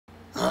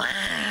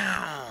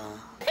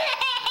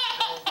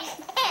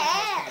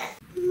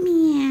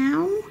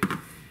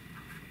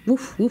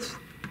Woof, woof.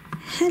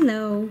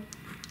 Hello.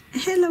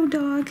 Hello,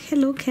 dog.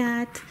 Hello,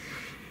 cat.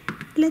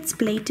 Let's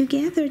play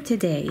together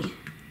today.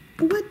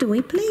 What do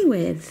we play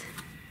with?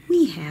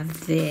 We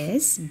have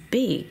this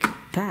big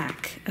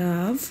pack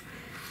of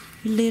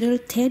little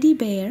teddy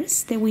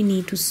bears that we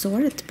need to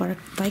sort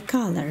by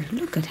color.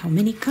 Look at how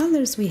many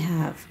colors we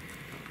have.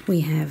 We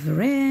have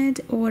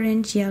red,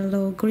 orange,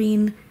 yellow,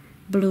 green,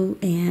 blue,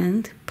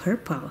 and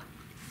purple.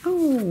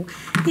 Oh,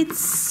 it's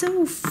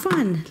so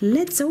fun.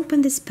 Let's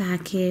open this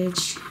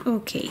package.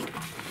 Okay,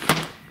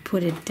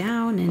 put it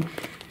down, and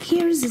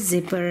here's a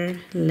zipper.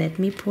 Let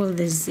me pull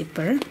this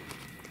zipper.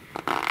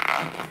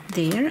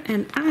 There,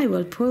 and I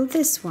will pull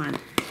this one.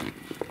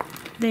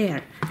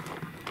 There.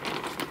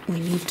 We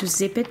need to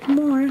zip it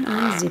more,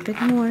 unzip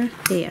it more.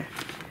 There.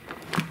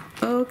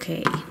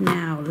 Okay,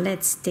 now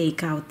let's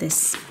take out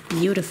this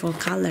beautiful,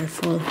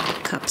 colorful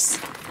cups.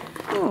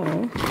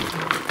 Oh,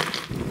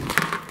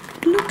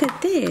 look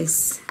at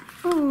this.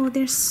 Oh,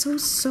 they're so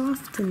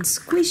soft and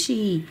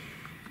squishy.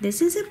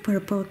 This is a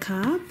purple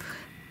cup.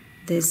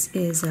 This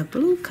is a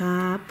blue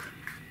cup.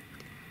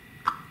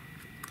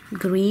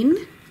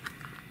 Green.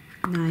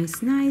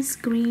 Nice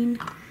green.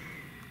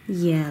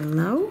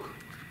 Yellow.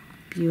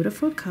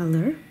 Beautiful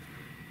color.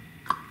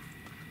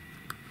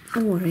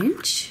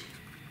 Orange.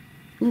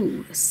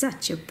 Ooh,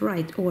 such a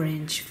bright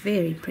orange.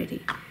 Very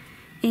pretty.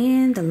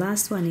 And the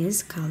last one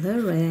is color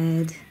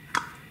red.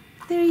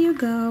 There you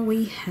go.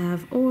 We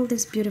have all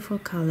these beautiful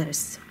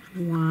colors.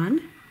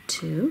 1,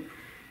 2,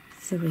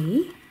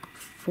 3,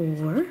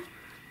 4,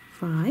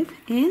 5,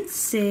 and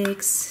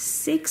 6.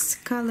 6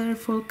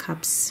 colorful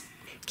cups.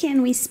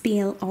 Can we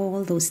spill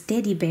all those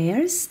teddy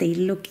bears? They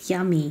look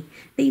yummy.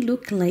 They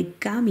look like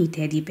gummy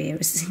teddy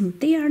bears.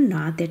 They are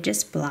not. They're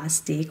just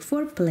plastic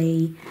for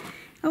play.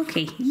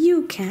 Okay,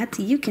 you cat,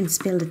 you can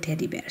spill the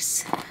teddy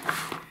bears.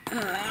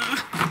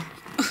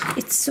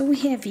 It's so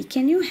heavy.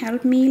 Can you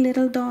help me,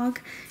 little dog?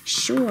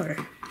 Sure.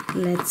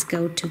 Let's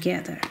go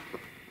together.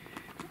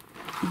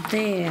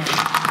 There.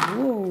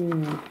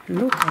 Whoa.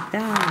 Look at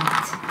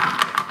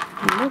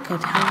that. Look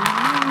at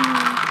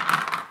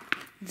how...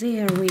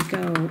 There we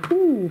go.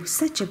 Ooh,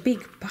 such a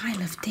big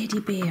pile of teddy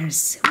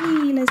bears.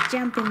 Whee, let's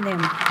jump in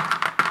them.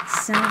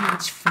 So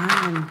much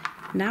fun.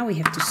 Now we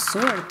have to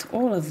sort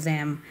all of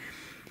them.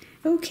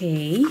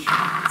 Okay,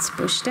 let's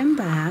push them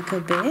back a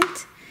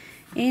bit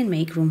and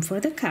make room for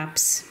the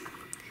cups.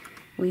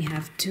 We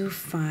have to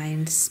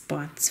find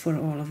spots for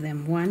all of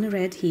them. One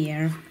red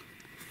here.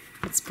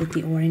 Let's put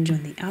the orange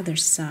on the other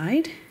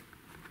side.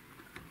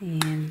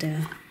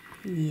 And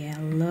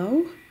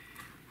yellow.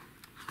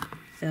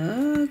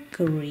 The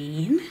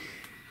green,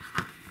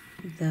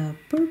 the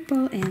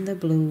purple, and the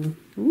blue.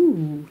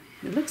 Ooh,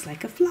 it looks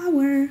like a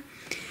flower.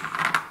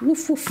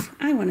 Woof, woof,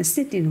 I want to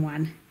sit in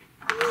one.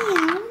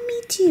 Meow,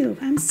 me too.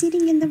 I'm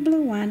sitting in the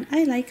blue one.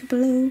 I like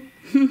blue.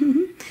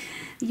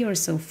 You're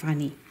so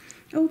funny.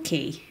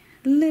 Okay,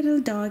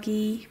 little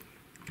doggy.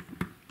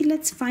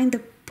 Let's find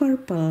the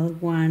purple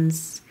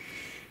ones.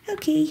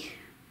 Okay,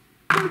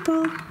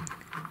 purple.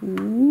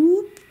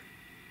 Whoop.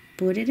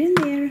 Put it in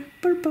there.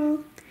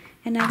 Purple.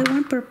 Another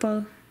one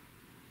purple,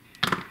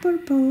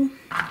 purple,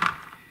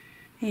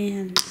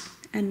 and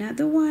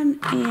another one,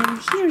 and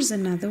here's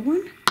another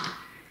one,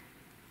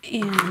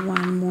 and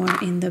one more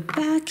in the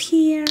back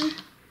here,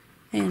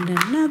 and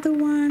another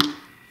one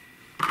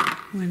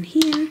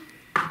here,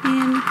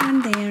 and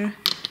one there.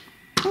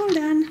 All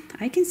done.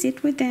 I can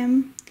sit with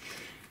them.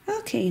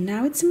 Okay,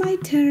 now it's my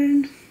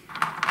turn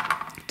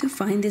to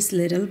find these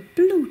little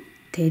blue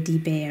teddy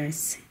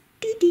bears.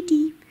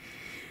 Dee-dee-dee.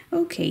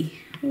 Okay.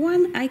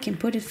 One, I can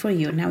put it for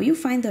you. Now you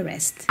find the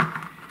rest.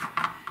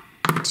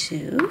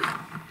 2,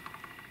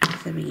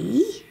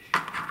 3,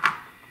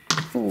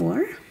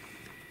 4,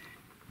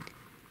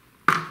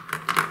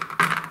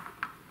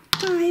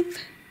 5,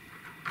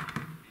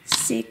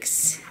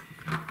 6,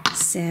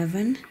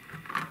 7,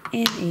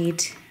 and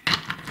 8.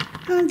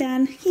 All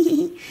done.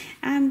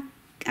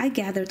 I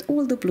gathered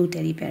all the blue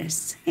teddy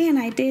bears, and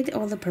I did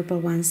all the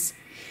purple ones.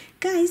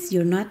 Guys,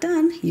 you're not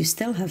done. You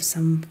still have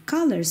some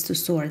colors to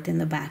sort in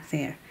the back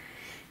there.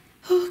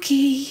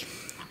 Okay,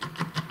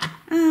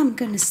 I'm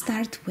gonna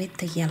start with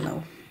the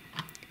yellow.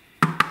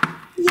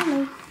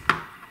 Yellow.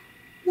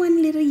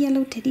 One little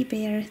yellow teddy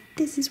bear.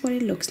 This is what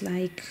it looks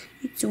like.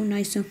 It's so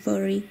nice and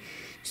furry.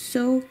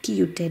 So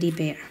cute teddy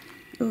bear.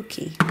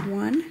 Okay,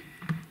 1,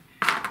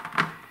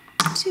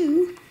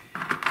 2,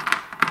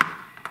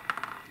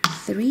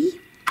 3,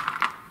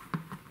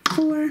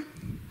 4,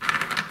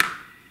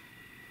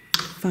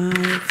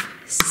 5,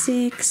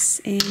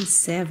 6, and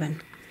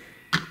 7.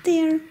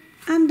 There.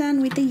 I'm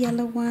done with the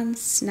yellow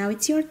ones. Now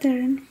it's your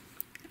turn.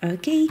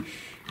 Okay,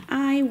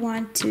 I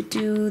want to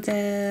do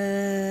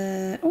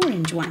the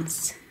orange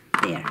ones.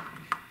 There.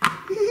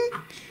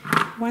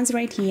 One's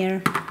right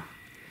here.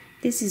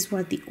 This is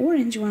what the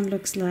orange one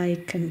looks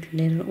like. A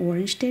little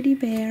orange teddy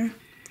bear.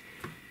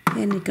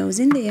 And it goes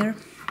in there.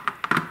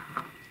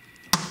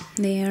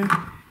 There.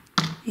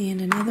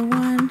 And another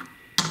one.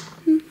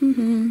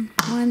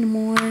 One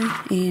more,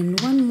 and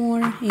one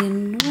more,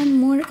 and one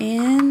more,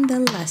 and the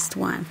last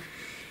one.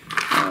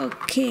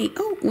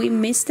 we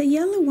missed the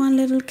yellow one,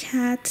 little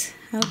cat.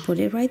 I'll put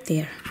it right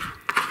there.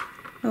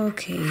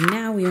 Okay,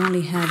 now we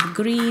only have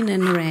green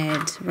and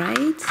red,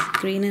 right?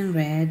 Green and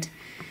red.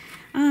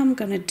 I'm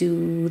gonna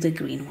do the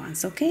green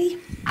ones, okay?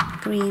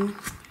 Green.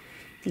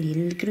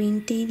 Little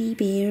green teddy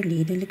bear,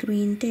 little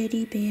green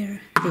teddy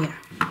bear. There.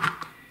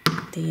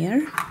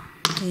 There.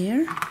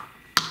 There.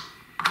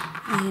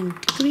 And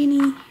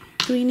greeny,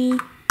 greeny,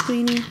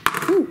 greeny.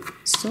 Ooh,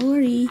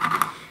 sorry.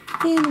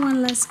 And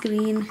one last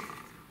green.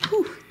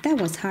 Ooh, that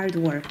was hard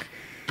work.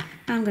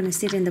 I'm gonna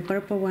sit in the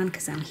purple one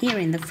because I'm here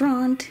in the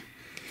front.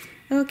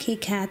 Okay,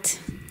 cat,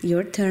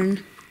 your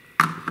turn.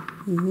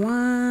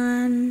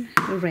 One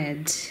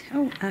red.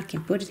 Oh, I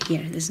can put it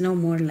here. There's no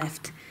more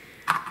left.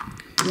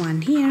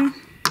 One here.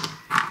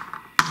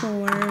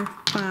 4,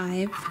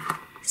 5,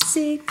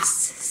 6,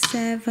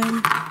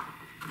 7,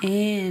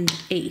 and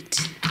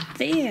 8.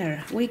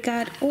 There, we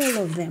got all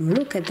of them.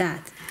 Look at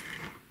that.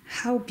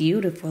 How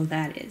beautiful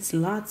that is.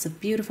 Lots of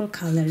beautiful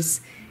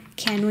colors.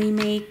 Can we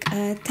make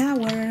a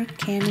tower?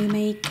 Can we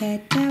make a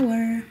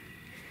tower?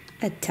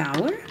 A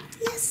tower?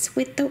 Yes,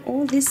 with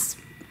all these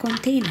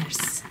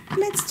containers.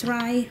 Let's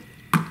try.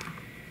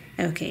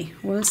 Okay,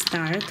 we'll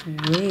start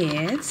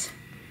with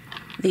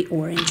the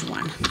orange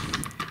one.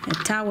 A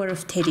tower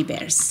of teddy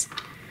bears.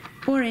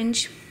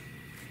 Orange.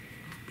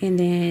 And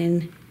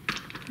then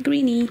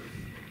greeny.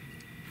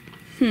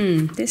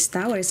 This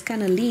tower is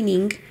kind of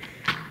leaning.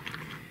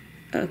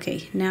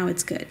 Okay, now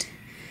it's good.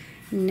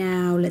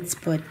 Now let's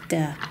put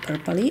the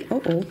purpley.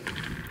 Oh,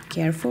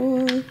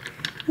 careful.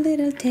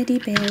 Little teddy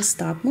bear,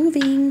 stop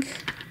moving.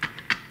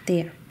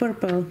 There,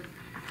 purple.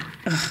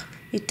 Ugh,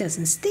 it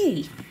doesn't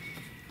stay.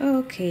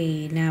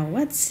 Okay, now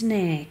what's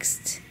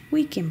next?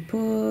 We can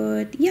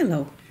put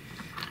yellow.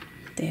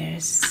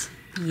 There's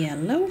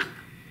yellow.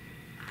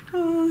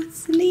 Oh,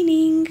 it's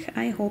leaning.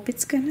 I hope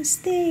it's gonna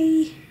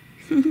stay.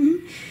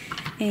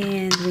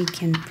 And we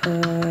can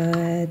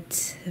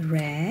put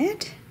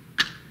red.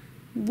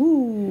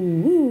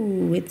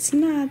 Woo, it's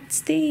not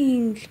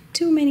staying.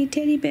 Too many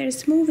teddy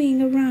bears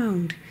moving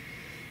around.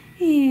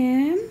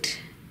 And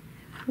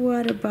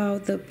what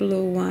about the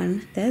blue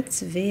one?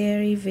 That's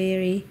very,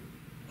 very...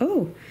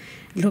 Oh,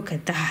 look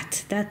at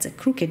that. That's a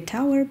crooked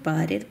tower,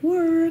 but it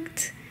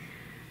worked.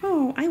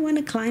 Oh, I want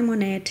to climb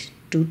on it.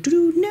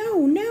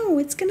 No,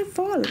 it's gonna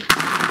fall.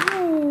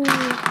 Oh,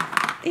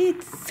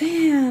 it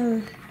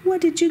fell.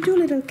 What did you do,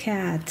 little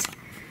cat?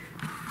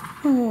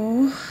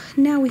 Oh,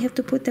 now we have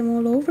to put them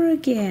all over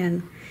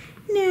again.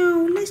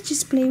 No, let's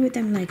just play with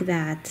them like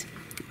that.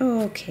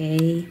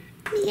 Okay.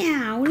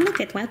 Meow, look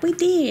at what we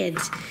did.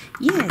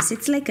 Yes,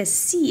 it's like a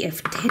sea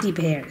of teddy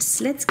bears.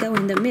 Let's go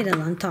in the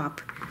middle on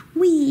top.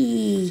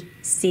 We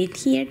sit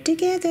here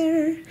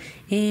together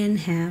and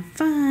have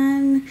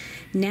fun.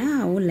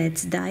 Now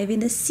let's dive in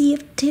the sea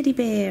of teddy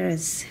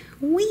bears.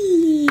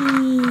 Wee!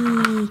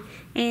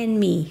 And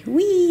me.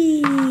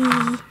 Wee!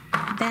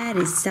 That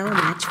is so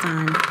much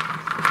fun.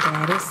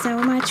 That is so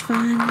much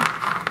fun.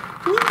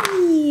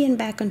 Wee! And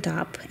back on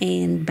top.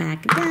 And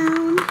back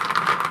down.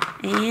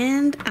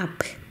 And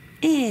up.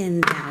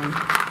 And down.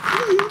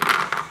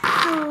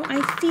 Oh,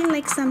 I feel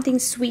like something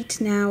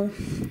sweet now.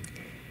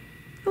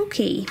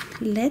 Okay,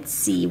 let's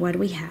see what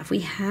we have. We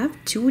have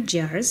 2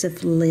 jars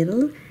of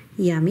little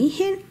yummy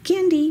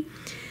candy.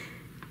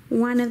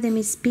 One of them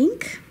is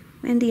pink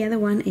and the other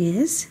one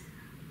is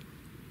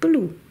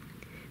blue.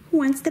 Who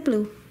wants the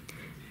blue?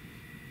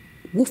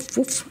 Woof,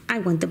 woof, I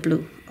want the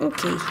blue.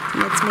 Okay,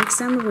 let's make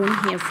some room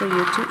here for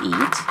you to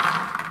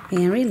eat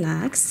and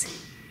relax.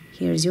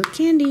 Here's your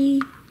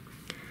candy.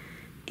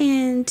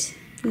 And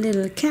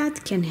little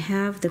cat can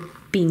have the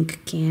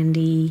pink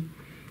candy.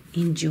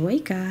 Enjoy,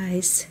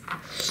 guys.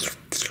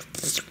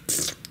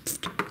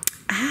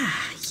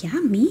 Ah,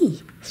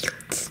 yummy.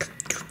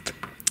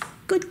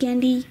 Good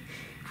candy.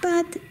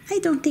 But I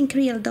don't think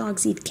real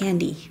dogs eat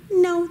candy.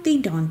 No, they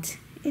don't.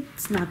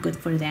 It's not good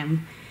for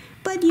them.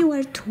 But you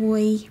are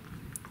toy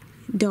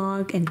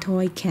dog and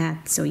toy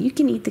cat, so you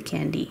can eat the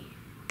candy.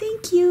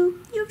 Thank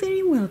you. You're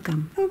very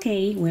welcome.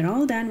 Okay, we're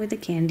all done with the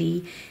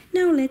candy.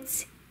 Now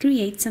let's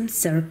create some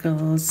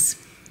circles.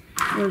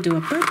 We'll do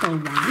a purple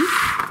one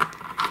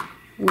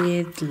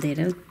with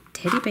little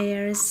teddy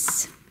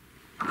bears.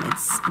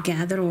 Let's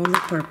gather all the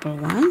purple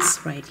ones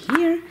right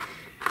here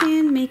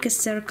and make a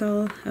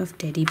circle of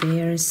teddy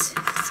bears.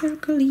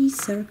 Circle-y,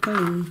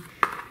 circle-y.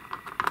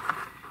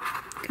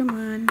 Come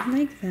on,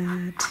 like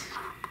that.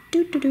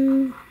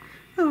 Do-do-do.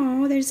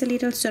 Oh, there's a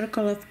little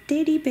circle of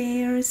teddy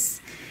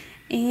bears.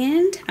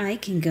 And I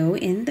can go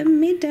in the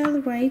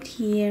middle right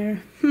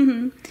here.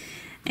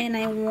 And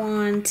I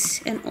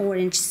want an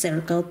orange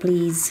circle,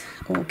 please.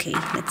 Okay,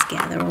 let's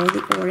gather all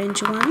the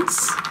orange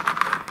ones.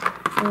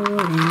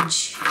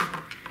 Orange.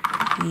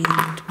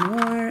 And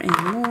more,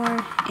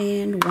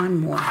 and one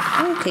more.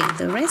 Okay,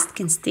 the rest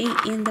can stay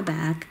in the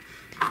back.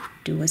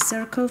 Do a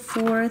circle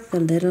for the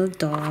little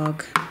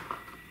dog.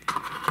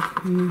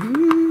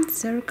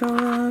 Circle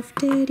of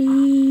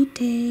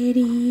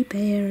teddy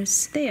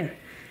bears. There.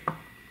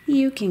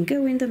 You can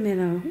go in the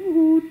middle.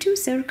 Ooh, 2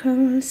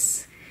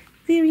 circles.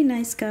 Very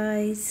nice,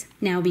 guys.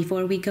 Now,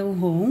 before we go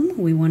home,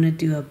 we want to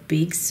do a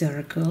big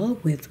circle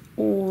with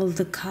all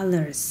the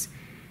colors.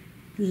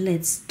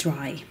 Let's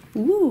try.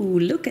 Ooh,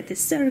 look at the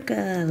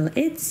circle.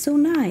 It's so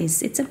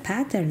nice. It's a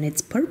pattern.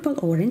 It's purple,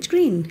 orange,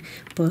 green.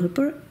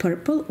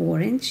 Purple,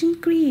 orange,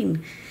 and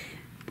green.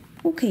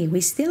 Okay, we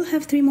still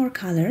have 3 more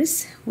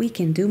colors. We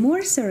can do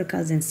more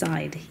circles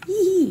inside.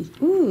 Yee!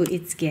 Ooh,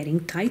 it's getting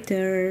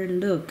tighter.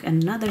 Look,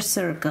 another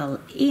circle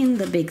in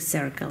the big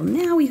circle.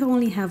 Now we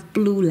only have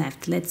blue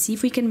left. Let's see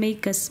if we can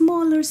make a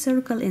smaller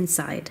circle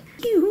inside.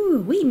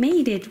 Yoo-hoo! We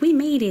made it! We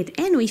made it!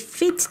 And we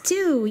fit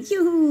too!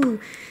 Yoo-hoo!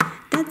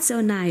 That's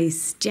so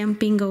nice.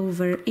 Jumping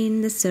over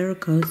in the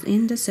circles,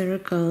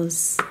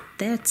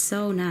 That's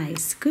so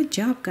nice. Good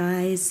job,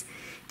 guys.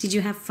 Did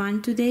you have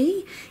fun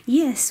today?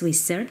 Yes, we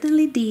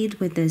certainly did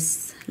with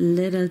this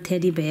little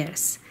teddy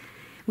bears.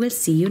 We'll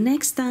see you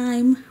next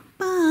time.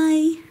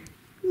 Bye.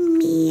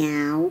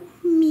 Meow,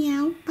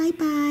 meow,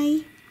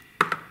 bye-bye.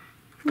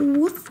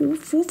 Woof,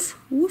 woof, woof,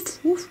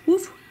 woof, woof,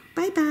 woof.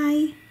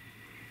 Bye-bye.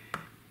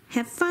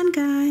 Have fun,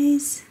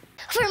 guys.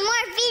 For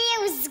more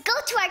videos, go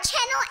to our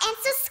channel and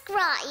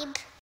subscribe.